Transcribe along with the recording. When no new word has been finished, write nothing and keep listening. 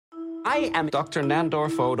I am Dr.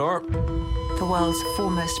 Nandor Fodor. The world's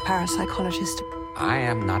foremost parapsychologist. I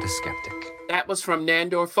am not a skeptic. That was from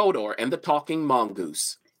Nandor Fodor and the Talking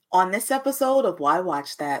Mongoose. On this episode of Why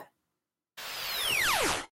Watch That?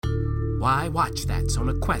 Why Watch That's on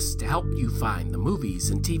a quest to help you find the movies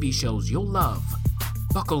and TV shows you'll love.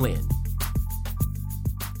 Buckle in.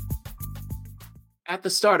 At the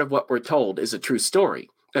start of what we're told is a true story,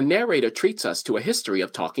 a narrator treats us to a history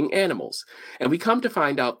of talking animals, and we come to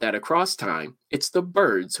find out that across time, it's the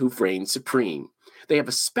birds who've reigned supreme. They have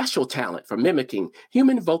a special talent for mimicking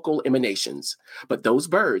human vocal emanations, but those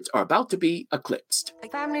birds are about to be eclipsed. A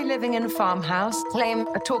family living in a farmhouse claim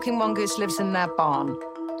a talking mongoose lives in their barn.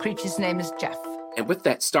 Creature's name is Jeff. And with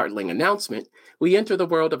that startling announcement, we enter the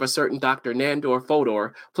world of a certain Dr. Nandor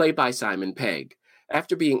Fodor, played by Simon Pegg,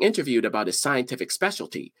 after being interviewed about his scientific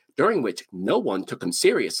specialty, during which no one took him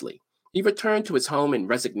seriously. He returned to his home in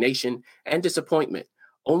resignation and disappointment,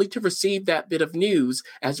 only to receive that bit of news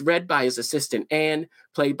as read by his assistant Anne,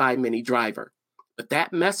 played by Minnie Driver. But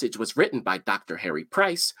that message was written by Dr. Harry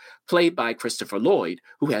Price, played by Christopher Lloyd,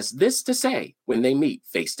 who has this to say when they meet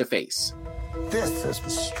face to face. This is the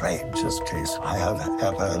strangest case I have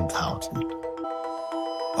ever encountered.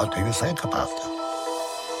 What do you think about it?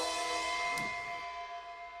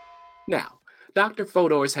 Now, Dr.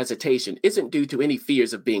 Fodor's hesitation isn't due to any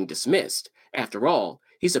fears of being dismissed. After all,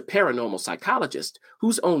 he's a paranormal psychologist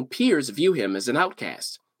whose own peers view him as an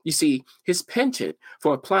outcast. You see, his penchant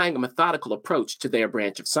for applying a methodical approach to their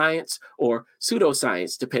branch of science, or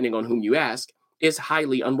pseudoscience depending on whom you ask, is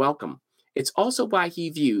highly unwelcome. It's also why he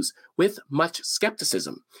views, with much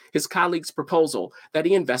skepticism, his colleague's proposal that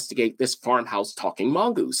he investigate this farmhouse talking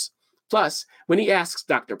mongoose. Plus, when he asks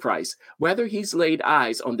Dr. Price whether he's laid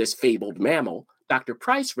eyes on this fabled mammal, Dr.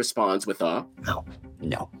 Price responds with a,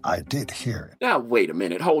 No, I did hear it. Now, wait a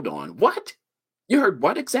minute, hold on. What? You heard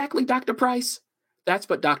what exactly, Dr. Price? That's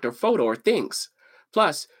what Dr. Fodor thinks.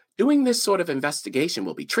 Plus, doing this sort of investigation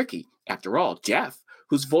will be tricky. After all, Jeff,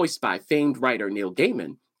 who's voiced by famed writer Neil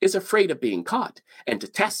Gaiman, is afraid of being caught and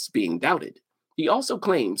detests being doubted. He also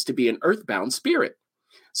claims to be an earthbound spirit.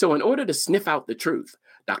 So in order to sniff out the truth,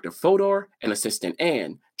 Dr. Fodor and assistant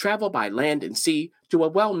Anne travel by land and sea to a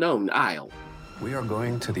well-known isle. We are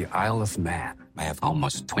going to the Isle of Man. I have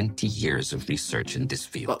almost 20 years of research in this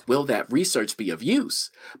field. But will that research be of use?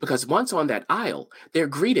 Because once on that isle, they're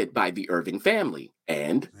greeted by the Irving family,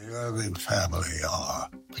 and The Irving family are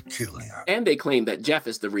peculiar. And they claim that Jeff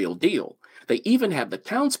is the real deal. They even have the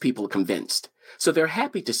townspeople convinced. So they're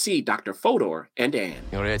happy to see Dr. Fodor and Anne.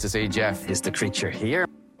 You're here to see Jeff. Is the creature here?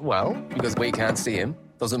 Well, because we can't see him,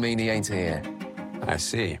 doesn't mean he ain't here. I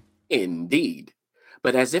see. Indeed.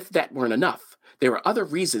 But as if that weren't enough, there are other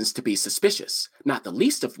reasons to be suspicious, not the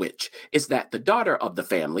least of which is that the daughter of the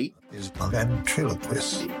family Is a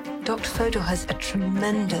ventriloquist. Dr. Fodor has a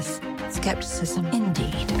tremendous skepticism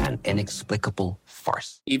indeed. An inexplicable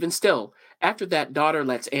farce. Even still, after that daughter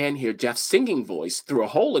lets Anne hear Jeff's singing voice through a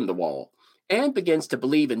hole in the wall, Anne begins to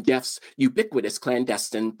believe in Jeff's ubiquitous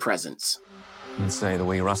clandestine presence. I'd say the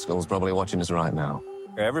wee rascal's probably watching us right now.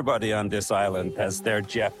 Everybody on this island has their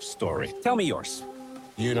Jeff story. Tell me yours.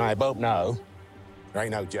 You and I both know there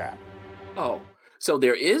ain't no Jeff. Oh, so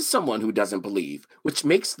there is someone who doesn't believe, which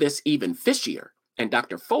makes this even fishier. And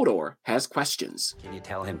Dr. Fodor has questions. Can you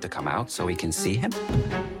tell him to come out so we can see him?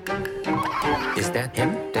 Is that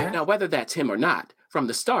him there? Now, whether that's him or not, from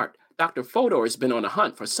the start, Dr. Fodor has been on a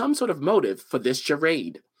hunt for some sort of motive for this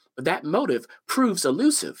charade. But that motive proves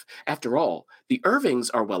elusive. After all, the Irvings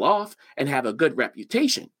are well off and have a good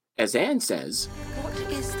reputation. As Anne says, What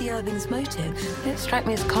is the Irving's motive? They strike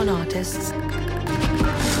me as con artists.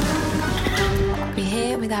 We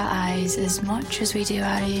hear with our eyes as much as we do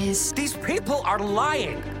our ears. These people are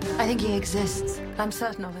lying. I think he exists. I'm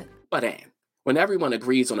certain of it. but Anne, when everyone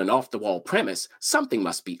agrees on an off-the-wall premise, something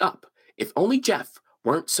must be up. If only Jeff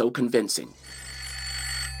weren't so convincing.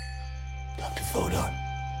 Dr. Fodor,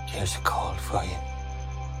 here's a call for you.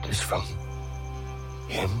 It's from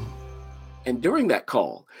him. And during that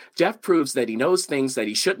call, Jeff proves that he knows things that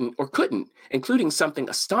he shouldn't or couldn't, including something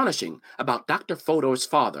astonishing about Dr. Fodor's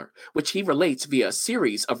father, which he relates via a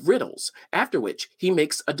series of riddles, after which he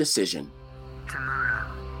makes a decision.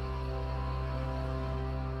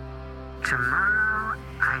 Tomorrow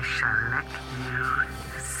I shall let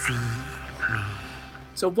you see me.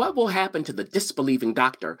 So what will happen to the disbelieving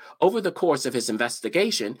doctor over the course of his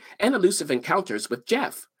investigation and elusive encounters with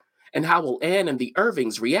Jeff? And how will Anne and the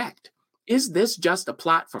Irvings react? Is this just a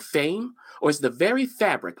plot for fame, or is the very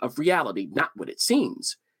fabric of reality not what it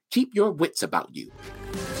seems? Keep your wits about you.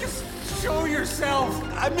 Just show yourself.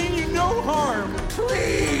 I mean you no harm.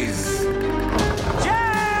 Please.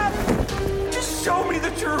 Jeff!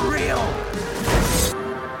 that you're real.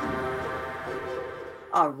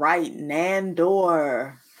 All right,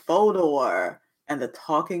 Nandor, Fodor, and the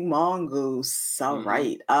talking mongoose. All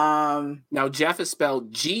right. Now Jeff is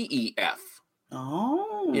spelled G-E-F.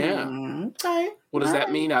 Oh, yeah. Okay. What does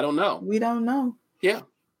that mean? I don't know. We don't know. Yeah.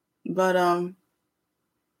 But I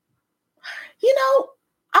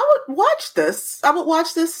would watch this.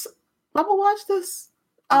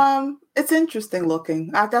 It's interesting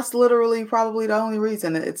looking. That's literally probably the only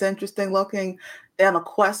reason. It's interesting looking. They're on a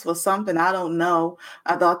quest for something. I don't know.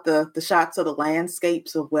 I thought the shots of the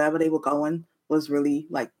landscapes of wherever they were going was really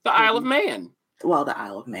like the Isle of Man. Well, the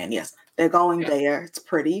Isle of Man, yes. They're going there. It's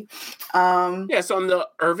pretty. Yes, on the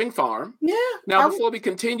Irving farm. Yeah. Now, before we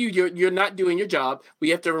continue, you're not doing your job. We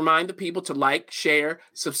have to remind the people to like, share,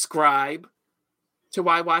 subscribe to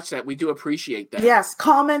Why Watch That. We do appreciate that. Yes,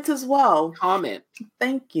 comment as well. Comment.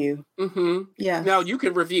 Thank you. Mm-hmm. Yes. Now you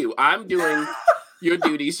can review. I'm doing your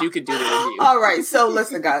duties. You can do the review. All right. So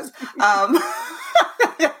listen, guys.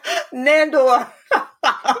 Nandor,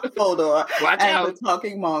 Fodor, and the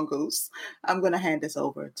talking mongoose. I'm going to hand this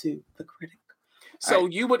over to the critic. So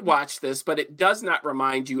you would watch this, but it does not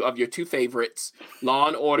remind you of your two favorites, Law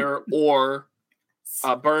and Order or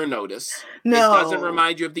Burn Notice. No. It doesn't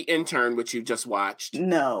remind you of The Intern, which you just watched.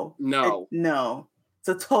 No. No. It's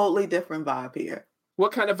a totally different vibe here.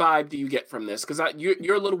 What kind of vibe do you get from this? Because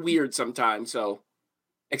you're a little weird sometimes, so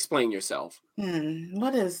explain yourself.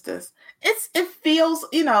 What is this? It feels,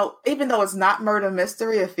 even though it's not murder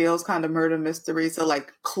mystery, it feels kind of murder mystery. So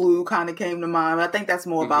like Clue kind of came to mind. I think that's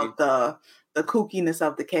more about the kookiness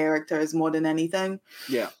of the characters more than anything.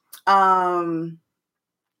 Yeah.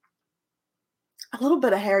 A little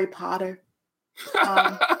bit of Harry Potter.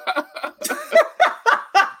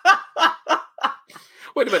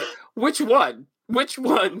 Wait a minute. Which one?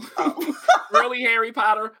 Early Harry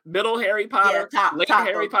Potter, middle Harry Potter, late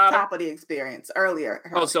Harry Potter? Top of the experience, earlier.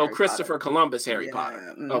 So Harry Christopher Potter. Columbus Harry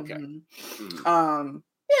Potter. Mm-hmm. Okay.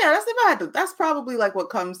 Mm-hmm. That's probably like what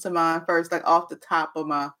comes to mind first, like off the top of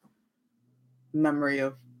my memory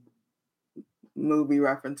of movie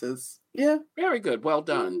references. Yeah. Very good. Well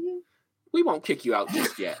done. Mm-hmm. We won't kick you out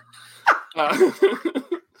just yet.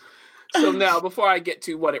 So now, before I get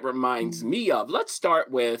to what it reminds me of, let's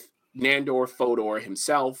start with Nandor Fodor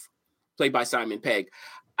himself, played by Simon Pegg.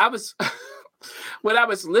 When I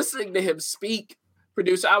was listening to him speak,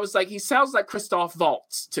 producer, I was like, he sounds like Christoph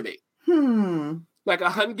Waltz to me. Like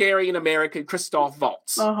a Hungarian-American Christoph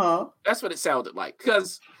Waltz. Uh-huh. That's what it sounded like.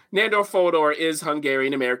 Because Nandor Fodor is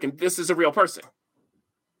Hungarian-American. This is a real person.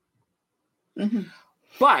 Mm-hmm.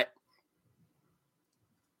 But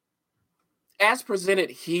as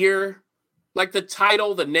presented here, like the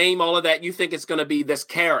title, the name, all of that, you think it's going to be this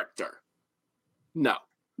character. No.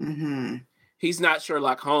 Mm-hmm. He's not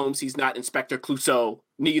Sherlock Holmes. He's not Inspector Clouseau.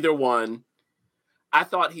 Neither one. I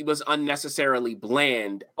thought he was unnecessarily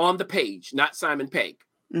bland on the page, not Simon Pegg.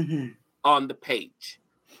 Mm-hmm. On the page.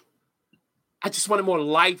 I just wanted more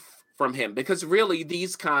life from him because really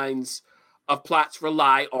these kinds of plots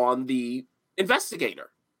rely on the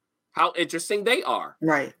investigator, how interesting they are.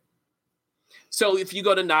 Right. So if you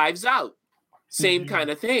go to Knives Out, same kind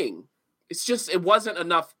of thing. It's just, it wasn't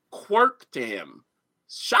enough quirk to him.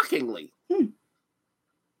 Shockingly.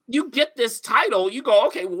 You get this title, you go,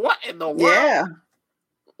 okay, what in the world?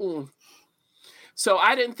 Yeah. So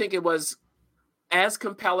I didn't think it was as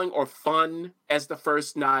compelling or fun as the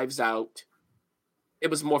first Knives Out. It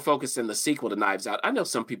was more focused in the sequel to Knives Out. I know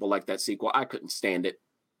some people like that sequel. I couldn't stand it.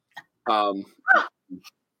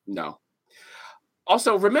 No.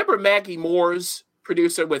 Also, remember Maggie Moore's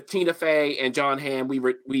producer with Tina Fey and John Hamm we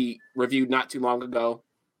reviewed not too long ago?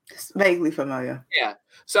 It's vaguely familiar. Yeah.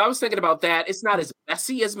 So I was thinking about that. It's not as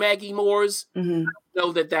messy as Maggie Moore's. Mm-hmm. I don't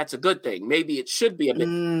know that that's a good thing. Maybe it should be a bit.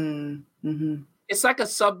 Mm-hmm. It's like a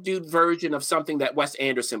subdued version of something that Wes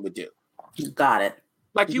Anderson would do. You got it.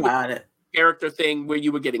 Like you got it. Character thing where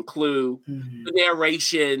you were getting Clue, the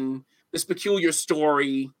narration, this peculiar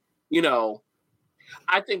story,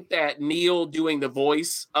 I think that Neil doing the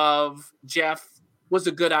voice of Jeff was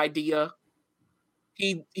a good idea.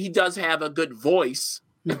 He does have a good voice.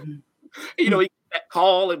 Mm-hmm. He gets that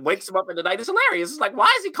call and wakes him up in the night. It's hilarious. It's like,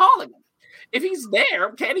 why is he calling him? If he's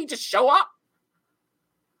there, can't he just show up?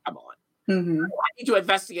 Come on. Mm-hmm. I need to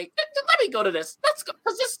investigate. Let me go to this. Let's go.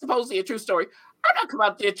 Because this is supposedly a true story. I'm not come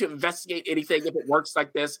out there to investigate anything if it works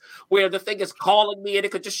like this, where the thing is calling me and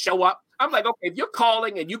it could just show up. I'm like, okay, if you're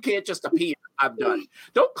calling and you can't just appear, I'm done.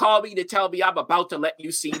 Don't call me to tell me I'm about to let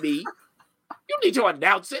you see me. You need to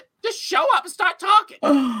announce it. Just show up and start talking.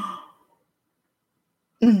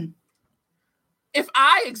 If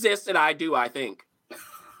I exist, and I do, I think,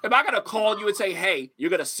 Am I going to call you and say, hey, you're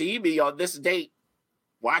going to see me on this date?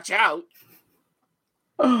 Watch out.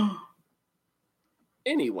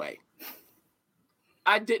 Anyway,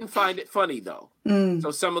 I didn't find it funny, though.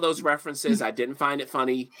 So some of those references, I didn't find it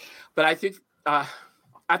funny. But I think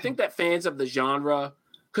that fans of the genre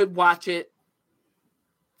could watch it,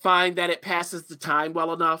 find that it passes the time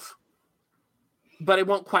well enough, but it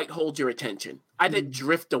won't quite hold your attention. I did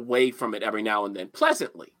drift away from it every now and then,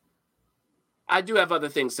 pleasantly. I do have other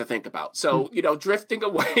things to think about. So, drifting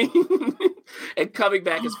away and coming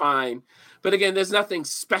back is fine. But again, there's nothing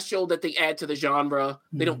special that they add to the genre.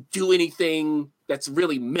 They don't do anything that's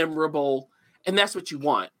really memorable. And that's what you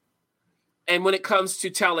want. And when it comes to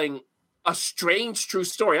telling a strange true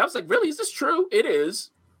story, I was like, really? Is this true? It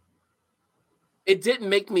is. It didn't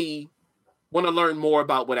make me want to learn more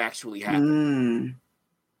about what actually happened.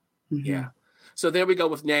 Yeah. So there we go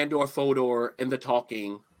with Nandor, Fodor, and the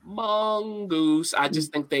talking Mongoose. I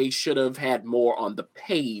just think they should have had more on the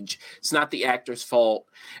page. It's not the actor's fault.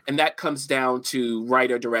 And that comes down to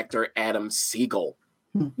writer-director Adam Siegel.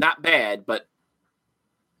 Not bad, but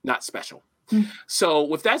not special. So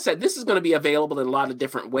with that said, this is going to be available in a lot of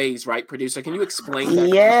different ways, right, producer? Can you explain that?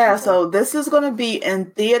 Yeah, so this is going to be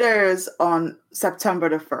in theaters on September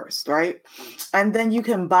the 1st, right? And then you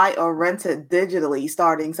can buy or rent it digitally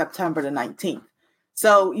starting September the 19th.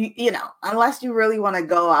 So, unless you really want to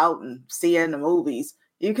go out and see it in the movies,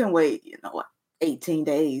 you can wait, 18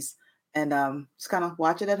 days and just kind of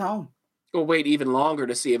watch it at home. Or wait even longer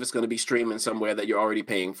to see if it's going to be streaming somewhere that you're already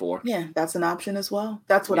paying for. Yeah, that's an option as well.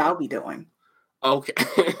 That's what I'll be doing. Okay.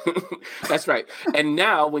 That's right. And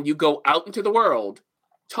now when you go out into the world,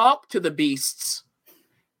 talk to the beasts.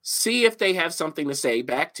 See if they have something to say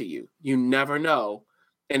back to you. You never know.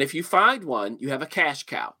 And if you find one, you have a cash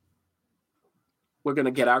cow. We're going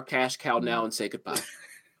to get our cash cow now and say goodbye.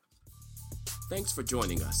 Thanks for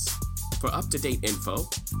joining us. For up-to-date info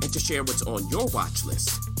and to share what's on your watch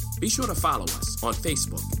list, be sure to follow us on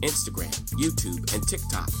Facebook, Instagram, YouTube, and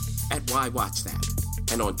TikTok at Why Watch That,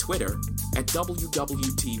 and on Twitter at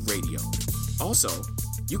WWT Radio. Also,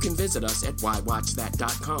 you can visit us at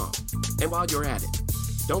whywatchthat.com. And while you're at it,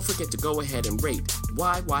 don't forget to go ahead and rate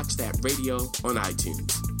Why Watch That Radio on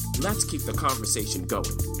iTunes. Let's keep the conversation going.